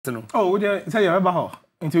Oh, tell you about how.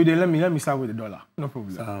 Until they let me start with the dollar. No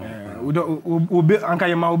problem. We'll build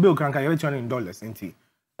 $100 in dollars.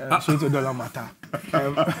 So it's a dollar matter.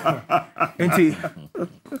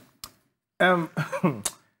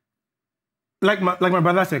 Like my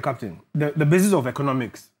brother said, Captain, the basis of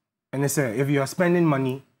economics, and they say if you are spending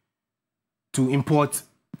money to import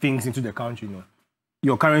things into the country,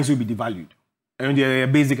 your currency will be devalued. And the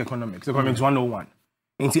basic economics 101.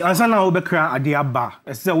 And the answer now will be a bar.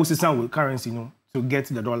 It's with currency, to get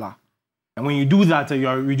the dollar. And when you do that, you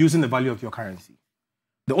are reducing the value of your currency.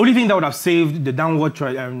 The only thing that would have saved the downward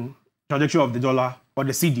trajectory of the dollar or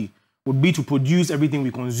the Cedi would be to produce everything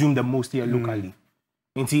we consume the most here locally.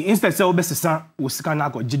 Instead,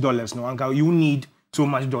 you need so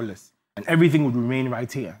much dollars, and everything would remain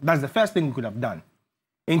right here. That's the first thing we could have done.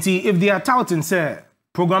 And if they are touting, say,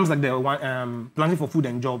 programs like the Planting for Food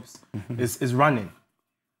and Jobs is running,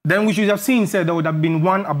 then we should have seen, say, there would have been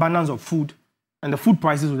one abundance of food, and the food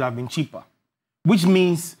prices would have been cheaper, which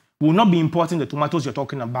means we'll not be importing the tomatoes you're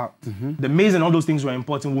talking about. The maize and all those things we're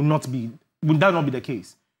importing would that not be the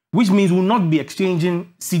case? Which means we'll not be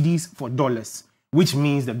exchanging cedis for dollars, which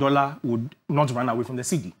means the dollar would not run away from the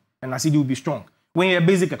Cedi, and the Cedi will be strong. When you're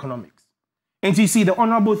basic economics. And you see, the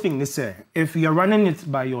honorable thing is, say, if you're running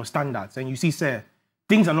it by your standards and you see, say,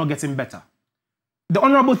 things are not getting better, the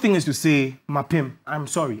honorable thing is to say, Mapim, I'm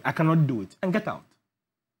sorry, I cannot do it, and get out.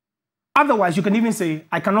 Otherwise, you can even say,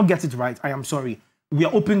 I cannot get it right, I am sorry. We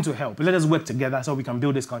are open to help. Let us work together so we can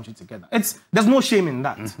build this country together. There's no shame in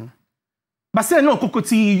that. But say, no,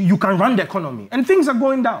 Kokoti, you can run the economy, and things are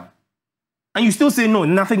going down. And you still say, no,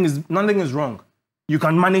 nothing is wrong. You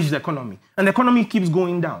can manage the economy. And the economy keeps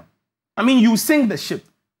going down. I mean, you sink the ship.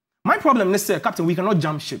 My problem is, Captain, we cannot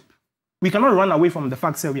jump ship. We cannot run away from the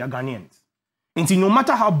fact that we are Ghanaians. And no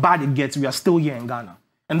matter how bad it gets, we are still here in Ghana.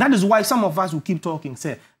 And that is why some of us will keep talking,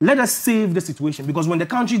 say, let us save the situation. Because when the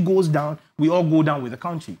country goes down, we all go down with the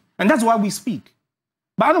country. And that's why we speak.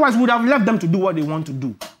 But otherwise, we would have left them to do what they want to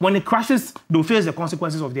do. When it crashes, they'll face the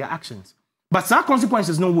consequences of their actions. But such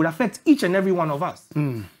consequences would affect each and every one of us.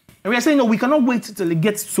 And we are saying, no, we cannot wait till it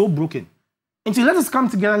gets so broken. Until let us come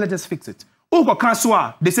together, let us fix it.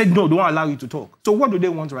 They said, no, they won't allow you to talk. So what do they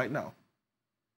want right now?